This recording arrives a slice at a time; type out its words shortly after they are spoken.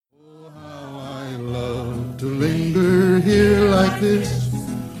to linger here like this,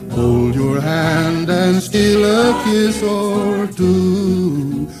 hold your hand and steal a kiss or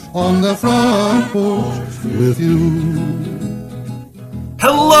two on the front porch with you.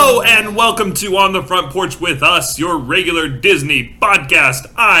 Hello and welcome to On the Front Porch with Us, your regular Disney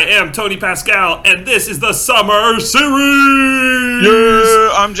podcast. I am Tony Pascal, and this is the Summer Series! Yeah,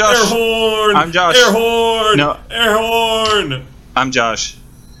 I'm Josh. Air horn! I'm Josh. Air horn! No. Air horn! I'm Josh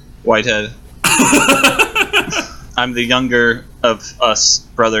Whitehead. I'm the younger of us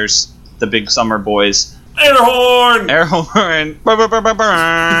brothers, the big summer boys. Air horn! Air horn. Well,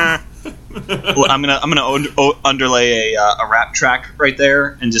 I'm gonna underlay a rap track right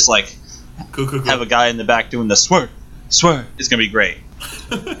there and just like Cool. have a guy in the back doing the swear. It's gonna be great.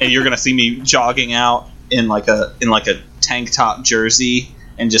 And you're gonna see me jogging out in like a tank top jersey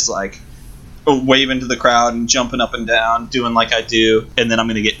and just like waving to the crowd and jumping up and down, doing like I do. And then I'm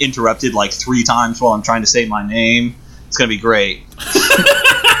gonna get interrupted like 3 times while I'm trying to say my name. It's gonna be great.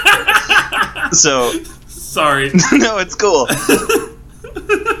 So Sorry. no, it's cool.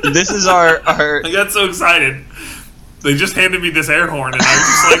 This is our I got so excited. They just handed me this air horn, and I was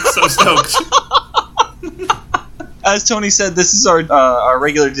just like so stoked. As Tony said, this is our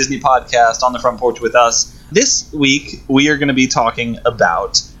regular Disney podcast, On the Front Porch with Us. This week, we are going to be talking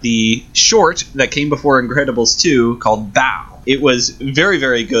about the short that came before Incredibles 2 called Bao. It was very,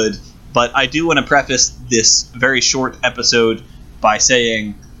 very good, but I do want to preface this very short episode by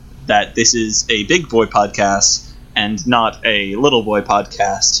saying that this is a big boy podcast and not a little boy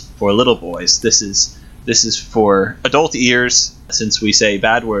podcast for little boys. This is for adult ears, since we say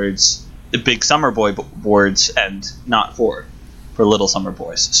bad words, the big summer boy words, and not for little summer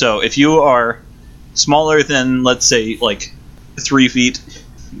boys. So if you are smaller than, let's say, like 3 feet,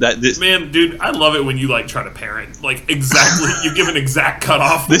 Man, dude, I love it when you like try to parent. Like exactly, you give an exact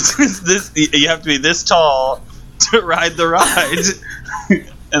cutoff. This you have to be this tall to ride the ride.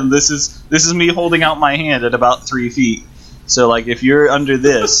 And this is me holding out my hand at about 3 feet. So like if you're under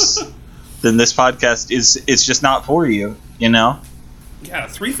this, then this podcast is just not for you, you know? Yeah,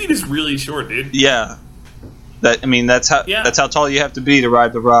 3 feet is really short, dude. Yeah. That's how tall you have to be to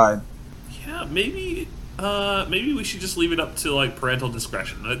ride the ride. Yeah, maybe we should just leave it up to like parental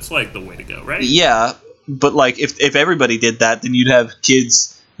discretion. That's like the way to go, right? Yeah, but like if everybody did that, then you'd have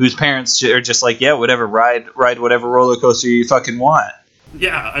kids whose parents are just like, yeah, whatever, ride whatever roller coaster you fucking want.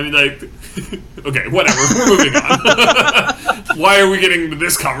 Yeah, I mean, like, okay, whatever. We're moving on. Why are we getting into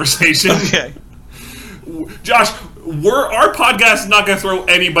this conversation? Okay, Josh, our podcast is not going to throw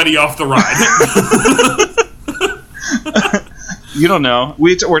anybody off the ride. You don't know.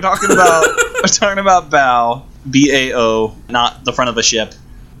 We're talking about Bao, B-A-O, not the front of a ship.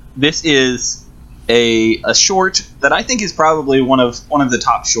 This is a short that I think is probably one of the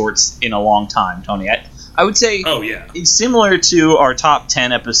top shorts in a long time, Tony. I would say, oh yeah, it's similar to our top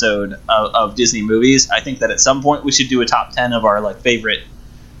 10 episode of Disney movies. I think that at some point we should do a top 10 of our like favorite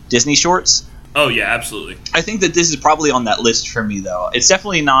Disney shorts. Oh yeah, absolutely. I think that this is probably on that list for me, though. It's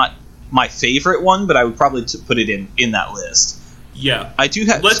definitely not my favorite one, but I would probably put it in that list. Yeah, I do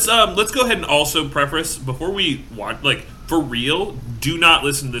have. Let's go ahead and also preface before we watch, like, for real, do not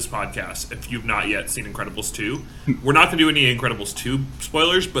listen to this podcast if you've not yet seen Incredibles 2. We're not going to do any Incredibles 2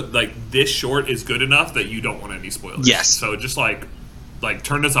 spoilers, but like this short is good enough that you don't want any spoilers. Yes. So just like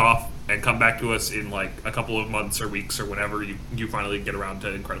turn this off and come back to us in like a couple of months or weeks or whenever you finally get around to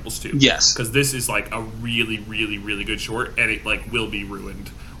Incredibles 2. Yes. Because this is like a really, really, really good short, and it like will be ruined,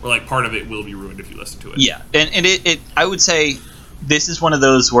 or like part of it will be ruined if you listen to it. Yeah, and it I would say this is one of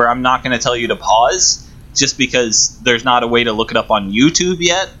those where I'm not going to tell you to pause just because there's not a way to look it up on YouTube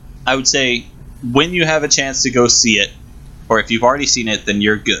yet. I would say when you have a chance to go see it, or if you've already seen it, then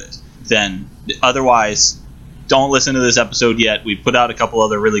you're good. Then otherwise, don't listen to this episode yet. We put out a couple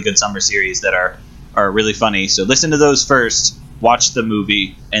other really good summer series that are really funny. So listen to those first, watch the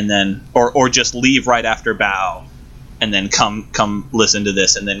movie, and then or just leave right after Bao, and then come listen to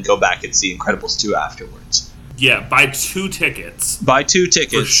this, and then go back and see Incredibles 2 afterwards. Yeah, buy 2 tickets. Buy 2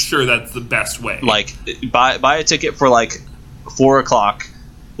 tickets. For sure, that's the best way. Like, buy a ticket for like 4 o'clock,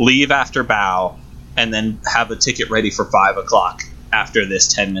 leave after Bao, and then have a ticket ready for 5 o'clock after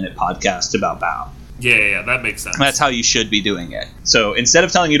this 10-minute podcast about Bao. Yeah, that makes sense. That's how you should be doing it. So instead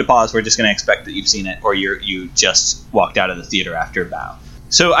of telling you to pause, we're just going to expect that you've seen it, or you just walked out of the theater after Bao.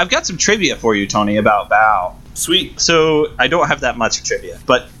 So I've got some trivia for you, Tony, about Bao. Sweet. So I don't have that much trivia,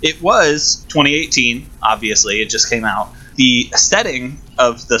 but it was 2018, obviously, it just came out. The setting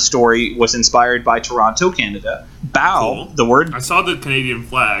of the story was inspired by Toronto, Canada. Bao, cool. The word... I saw the Canadian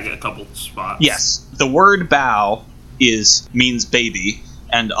flag at a couple spots. Yes. The word bao means baby,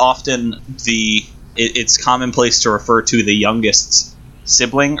 and often the it's commonplace to refer to the youngest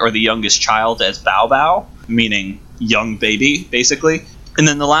sibling or the youngest child as Bao Bao, meaning young baby, basically. And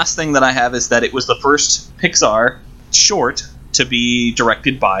then the last thing that I have is that it was the first Pixar short to be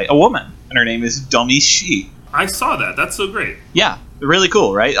directed by a woman, and her name is Domi Shi. I saw that. That's so great. Yeah, really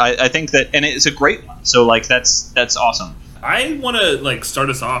cool, right? I think that, and it's a great one. So like that's awesome. I want to like start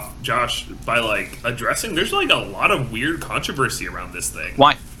us off, Josh, by like addressing. There's like a lot of weird controversy around this thing.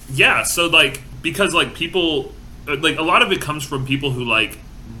 Why? Yeah, so like because like people, like a lot of it comes from people who like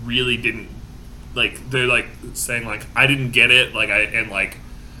really didn't, like they're like saying like I didn't get it, like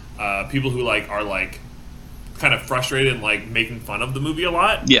people who like are like kind of frustrated and like making fun of the movie a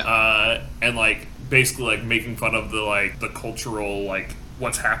lot. Yeah. And like basically like making fun of the like the cultural like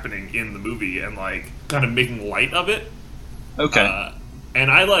what's happening in the movie and like kind of making light of it. Okay.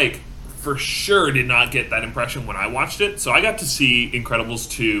 And I like for sure did not get that impression when I watched it. So I got to see Incredibles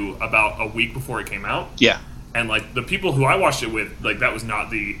 2 about a week before it came out. Yeah. And like the people who I watched it with, like that was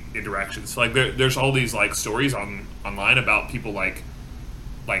not the interaction. So like there's all these like stories online about people like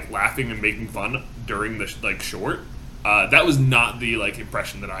laughing and making fun during the like short. That was not the like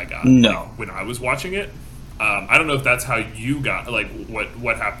impression that I got. No. Like, when I was watching it. I don't know if that's how you got like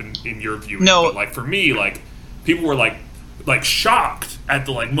what happened in your viewing. No. But like for me, like people were like shocked at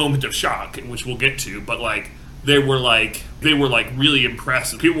the like moment of shock, which we'll get to. But like they were like really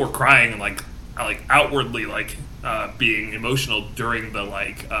impressed. People were crying and like outwardly like being emotional during the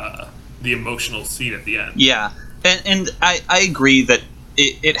like the emotional scene at the end. Yeah, and I agree that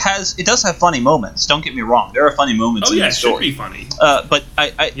it does have funny moments. Don't get me wrong, there are funny moments. Oh in yeah, the story. it should be funny. But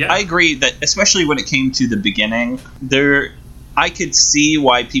I agree that especially when it came to the beginning, I could see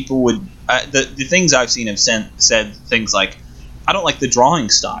why people would. The things I've seen have said things like, I don't like the drawing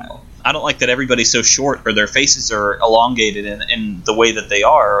style. I don't like that everybody's so short or their faces are elongated in the way that they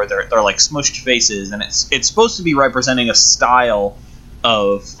are, or they're like smushed faces, and it's supposed to be representing a style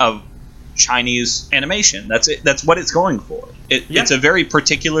of Chinese animation. That's it. That's what it's going for. It's a very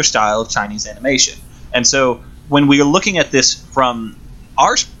particular style of Chinese animation. And so when we are looking at this from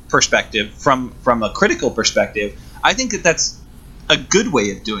our perspective, from a critical perspective, I think that that's a good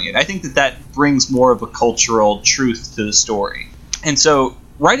way of doing it. I think that brings more of a cultural truth to the story. And so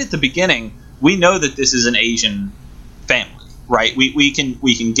right at the beginning, we know that this is an Asian family, right? We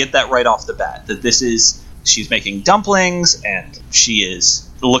can get that right off the bat, that she's making dumplings and she is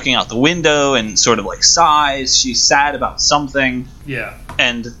looking out the window and sort of like sighs. She's sad about something. Yeah.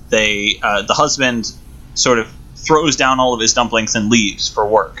 And the husband sort of throws down all of his dumplings and leaves for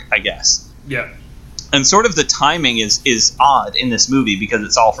work, I guess. Yeah. And sort of the timing is odd in this movie because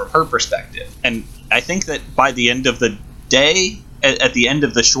it's all from her perspective. And I think that by the end of the day, at the end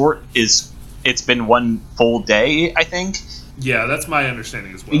of the short, it's been one full day, I think. Yeah, that's my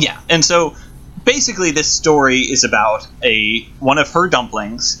understanding as well. Yeah, and so basically this story is about one of her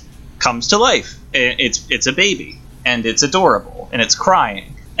dumplings comes to life. It's a baby, and it's adorable, and it's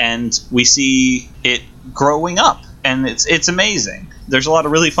crying, and we see it growing up, and it's amazing. There's a lot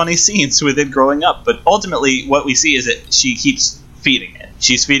of really funny scenes with it growing up, but ultimately what we see is that she keeps feeding it.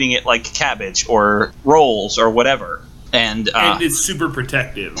 She's feeding it like cabbage or rolls or whatever. And it's super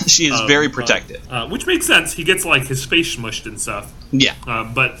protective. She is very protective. Which makes sense. He gets like his face smushed and stuff. Yeah.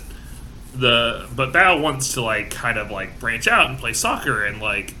 But Bao wants to like kind of like branch out and play soccer, and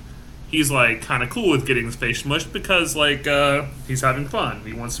like he's like kind of cool with getting his face smushed because like he's having fun.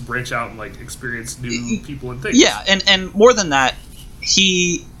 He wants to branch out and like experience new people and things. Yeah, and more than that,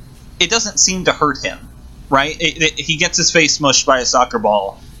 it doesn't seem to hurt him, right? He gets his face smushed by a soccer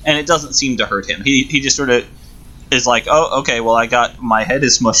ball, and it doesn't seem to hurt him. He just sort of is like, oh, okay, well, my head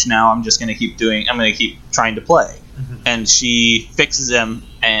is smushed now. I'm going to keep trying to play. Mm-hmm. And she fixes him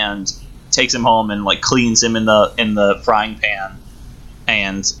and takes him home and like cleans him in the frying pan,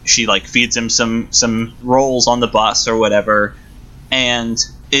 and she like feeds him some rolls on the bus or whatever, and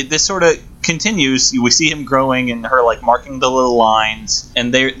this sort of continues. We see him growing and her like marking the little lines,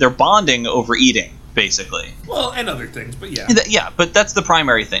 and they're bonding over eating, basically. Well, and other things, but yeah. Yeah, but that's the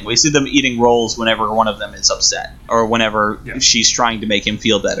primary thing. We see them eating rolls whenever one of them is upset, or whenever she's trying to make him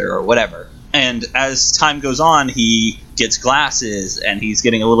feel better, or whatever. And as time goes on, he gets glasses, and he's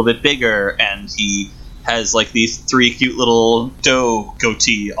getting a little bit bigger, and he has like these 3 cute little dough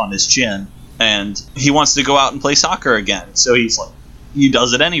goatee on his chin, and he wants to go out and play soccer again. So he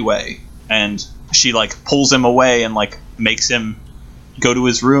does it anyway, and she like pulls him away and like makes him go to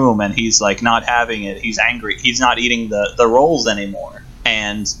his room, and he's like not having it. He's angry. He's not eating the rolls anymore,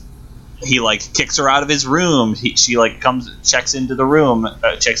 and he like kicks her out of his room. She like checks into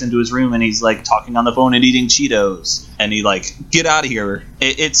his room, and he's like talking on the phone and eating Cheetos, and he like, get out of here.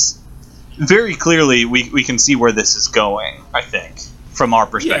 very clearly we can see where this is going, I think, from our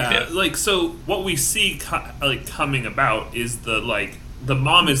perspective. Yeah, like, so what we see coming about is the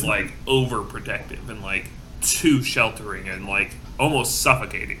mom is like overprotective and like too sheltering and like almost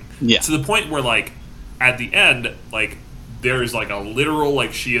suffocating. Yeah. To the point where like at the end, like there's like a literal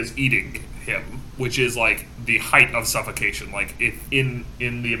like she is eating him, which is like the height of suffocation. Like if in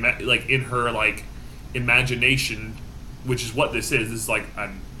her like imagination, which is what this is like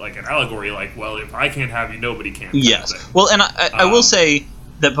an allegory. Like, well, if I can't have you, nobody can. Yes. Well, and I will say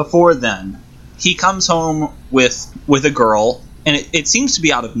that before then, he comes home with a girl, and it seems to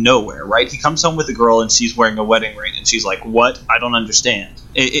be out of nowhere, right? He comes home with a girl, and she's wearing a wedding ring, and she's like, "What? I don't understand."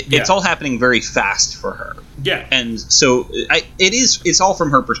 It's all happening very fast for her. Yeah. And so it's all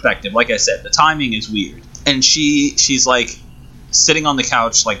from her perspective. Like I said, the timing is weird, and she's like sitting on the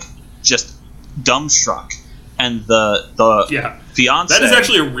couch, like just dumbstruck. And the fiance. That is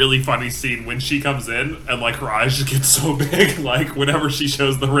actually a really funny scene when she comes in and like her eyes just get so big, like whenever she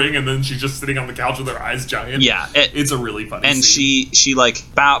shows the ring, and then she's just sitting on the couch with her eyes giant. Yeah, it's a really funny. And scene. she like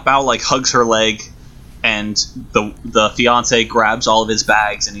Bao like hugs her leg, and the fiance grabs all of his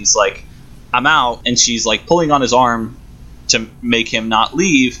bags, and he's like, "I'm out," and she's like pulling on his arm to make him not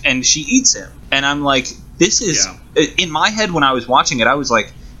leave, and she eats him. And I'm like, this is in my head when I was watching it, I was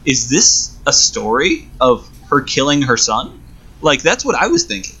like, is this a story of her killing her son? Like, that's what I was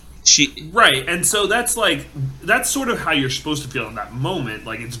thinking. Right, and so that's sort of how you're supposed to feel in that moment.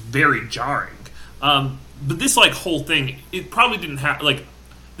 Like, it's very jarring. But this like whole thing, it probably didn't have like,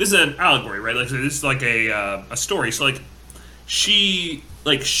 this is an allegory, right? Like, so this is like a story. So like, she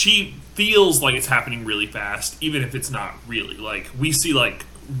feels like it's happening really fast, even if it's not really. Like, we see like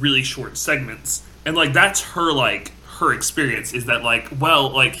really short segments, and like that's her like. Her experience is that like, well,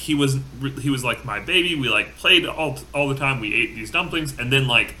 like he was like my baby, we like played all the time, we ate these dumplings, and then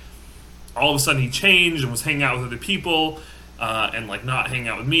like all of a sudden he changed and was hanging out with other people and like not hanging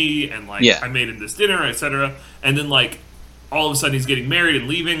out with me, and like I made him this dinner, etc. And then like all of a sudden he's getting married and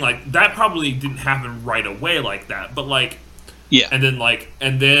leaving. Like that probably didn't happen right away like that, but like and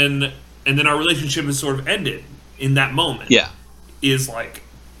then our relationship is sort of ended in that moment.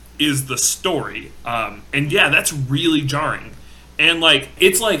 Is the story. And yeah, that's really jarring. And like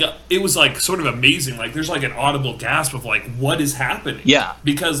it was like sort of amazing. Like there's like an audible gasp of like, what is happening? Yeah.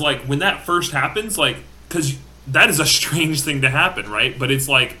 Because like when that first happens, like, because that is a strange thing to happen, right? But it's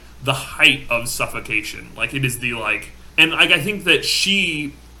like the height of suffocation. Like it is the like, and like I think that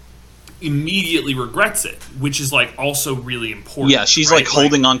she immediately regrets it, which is like also really important. Yeah, she's right? Like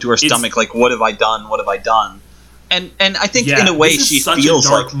holding onto her stomach, like, what have I done? What have I done? And I think in a way she feels a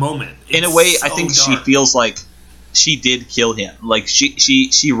dark like moment. In a way, I think she feels like she did kill him. Like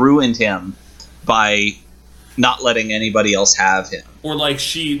she ruined him by not letting anybody else have him. Or like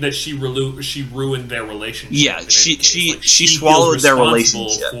she ruined their relationship. Yeah, she swallowed their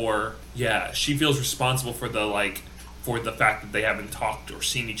relationship. She feels responsible for the fact that they haven't talked or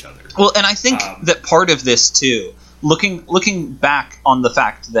seen each other. Well, and I think that part of this too, looking back on the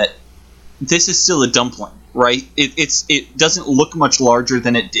fact that this is still a dumpling. Right, it doesn't look much larger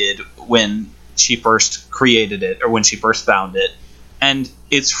than it did when she first created it or when she first found it, and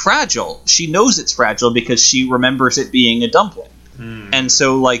it's fragile. She knows it's fragile because she remembers it being a dumpling, and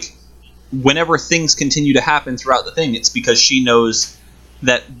so like whenever things continue to happen throughout the thing, it's because she knows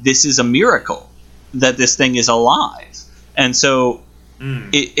that this is a miracle, that this thing is alive, and so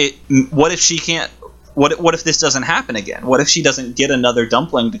what if she can't? What if this doesn't happen again? What if she doesn't get another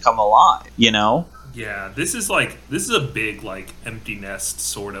dumpling to come alive? You know. Yeah, this is a big like empty nest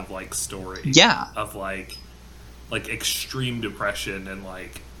sort of like story. Yeah. Of like extreme depression, and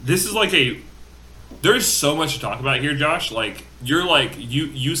like this is like there's so much to talk about here, Josh. Like you're like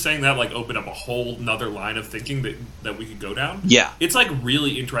you saying that like opened up a whole nother line of thinking that we could go down. Yeah. It's like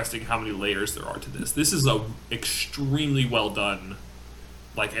really interesting how many layers there are to this. This is a extremely well done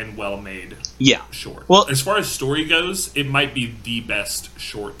and well made short. Well, as far as story goes, it might be the best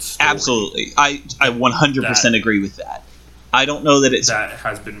short story. Absolutely. I 100% agree with that. I don't know that that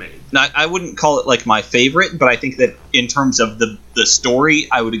has been made. I wouldn't call it like my favorite, but I think that in terms of the story,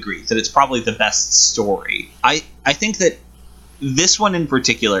 I would agree that it's probably the best story. I think that this one in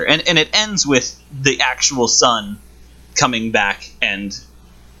particular, and it ends with the actual son coming back, and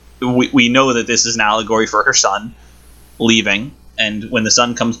we know that this is an allegory for her son leaving. And when the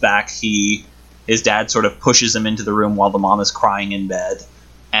son comes back, his dad sort of pushes him into the room while the mom is crying in bed,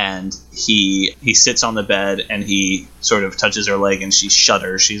 and he sits on the bed and he sort of touches her leg and she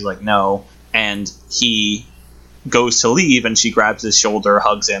shudders. She's like, no. And he goes to leave and she grabs his shoulder,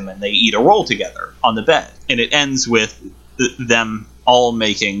 hugs him, and they eat a roll together on the bed. And it ends with them all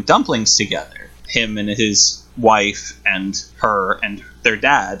making dumplings together. Him and his wife and her and their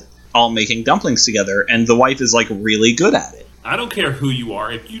dad all making dumplings together, and the wife is like really good at it. I don't care who you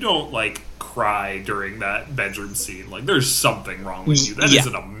are, if you don't like cry during that bedroom scene, like there's something wrong with you. That is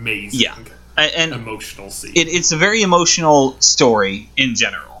an amazing and emotional scene. It's a very emotional story in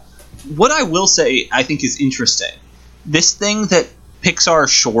general. What I will say I think is interesting, this thing that Pixar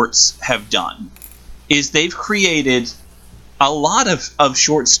shorts have done is they've created a lot of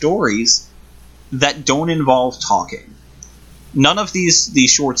short stories that don't involve talking. None of these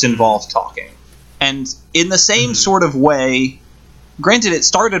shorts involve talking. And in the same sort of way, granted it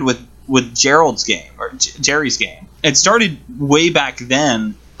started with Gerald's game, or Jerry's game. It started way back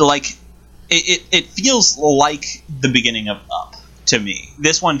then, like, it feels like the beginning of Up to me.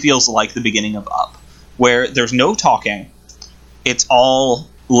 This one feels like the beginning of Up, where there's no talking. It's all,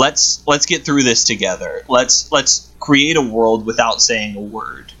 let's get through this together. Let's create a world without saying a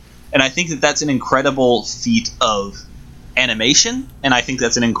word. And I think that that's an incredible feat of animation, and I think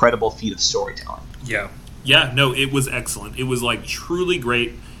that's an incredible feat of storytelling. Yeah, no, it was excellent. It was like truly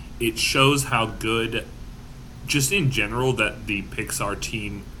great. It shows how good, just in general, that the Pixar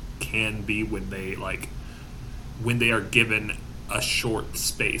team can be when they are given a short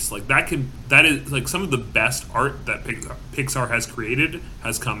space. Like that is like some of the best art that Pixar has created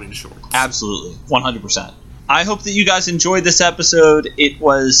has come in shorts. Absolutely, 100%. I hope that you guys enjoyed this episode. It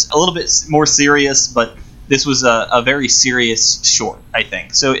was a little bit more serious, but this was a very serious short, I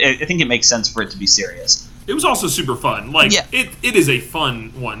think. So I think it makes sense for it to be serious. It was also super fun. Like, it is a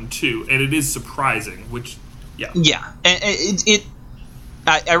fun one, too, and it is surprising, which, Yeah, and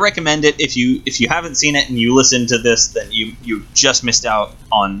I recommend it. If you haven't seen it and you listen to this, then you just missed out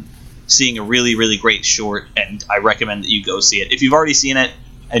on seeing a really, really great short, and I recommend that you go see it. If you've already seen it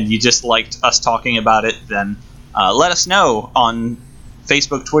and you just liked us talking about it, then let us know on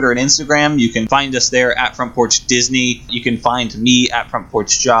Facebook, Twitter, and Instagram. You can find us there at Front Porch Disney. You can find me at Front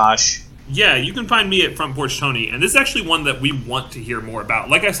Porch Josh. Yeah, you can find me at Front Porch Tony, and this is actually one that we want to hear more about.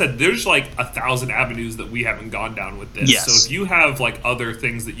 Like I said, there's like 1,000 avenues that we haven't gone down with this. Yes. So if you have like other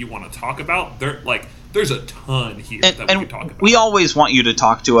things that you want to talk about, there's a ton here that we can talk about. We always want you to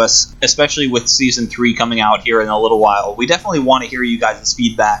talk to us, especially with season 3 coming out here in a little while. We definitely want to hear you guys'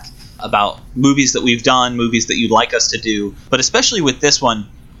 feedback about movies that we've done, movies that you'd like us to do. But especially with this one,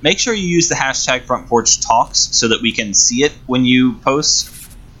 make sure you use the hashtag Front Porch Talks so that we can see it when you post.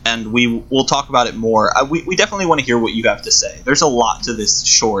 And we'll talk about it more. We definitely want to hear what you have to say. There's a lot to this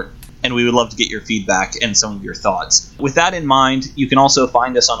short, and we would love to get your feedback and some of your thoughts. With that in mind, you can also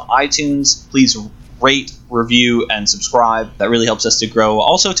find us on iTunes. Please rate, review, and subscribe. That really helps us to grow.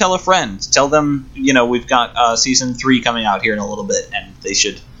 Also, tell a friend. Tell them, we've got season 3 coming out here in a little bit, and they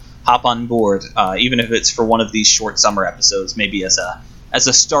should hop on board, even if it's for one of these short summer episodes, maybe as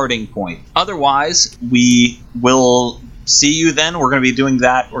a starting point. Otherwise, we will see you then. We're going to be doing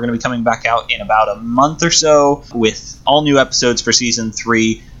that. We're going to be coming back out in about a month or so with all new episodes for season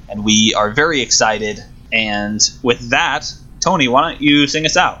 3, and we are very excited. And with that, Tony, why don't you sing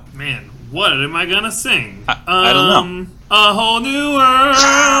us out? Man, what am I going to sing? I don't know. A whole new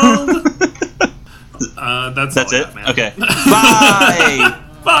world. That's all it? I got, man. Okay. Bye!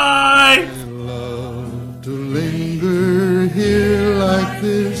 Bye! I love to linger here like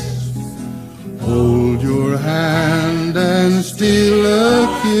this. Hold your hand and steal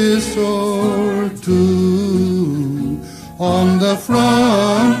a kiss or two on the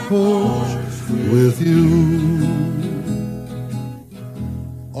front porch with you.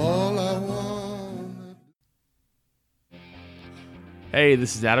 All I want. Hey,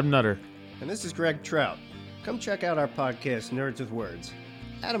 this is Adam Nutter. And this is Greg Trout. Come check out our podcast, Nerds with Words.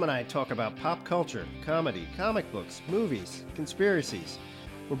 Adam and I talk about pop culture, comedy, comic books, movies, conspiracies.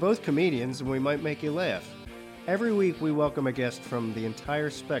 We're both comedians, and we might make you laugh. Every week, we welcome a guest from the entire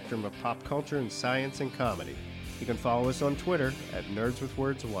spectrum of pop culture and science and comedy. You can follow us on Twitter at Nerds with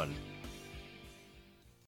Words 1.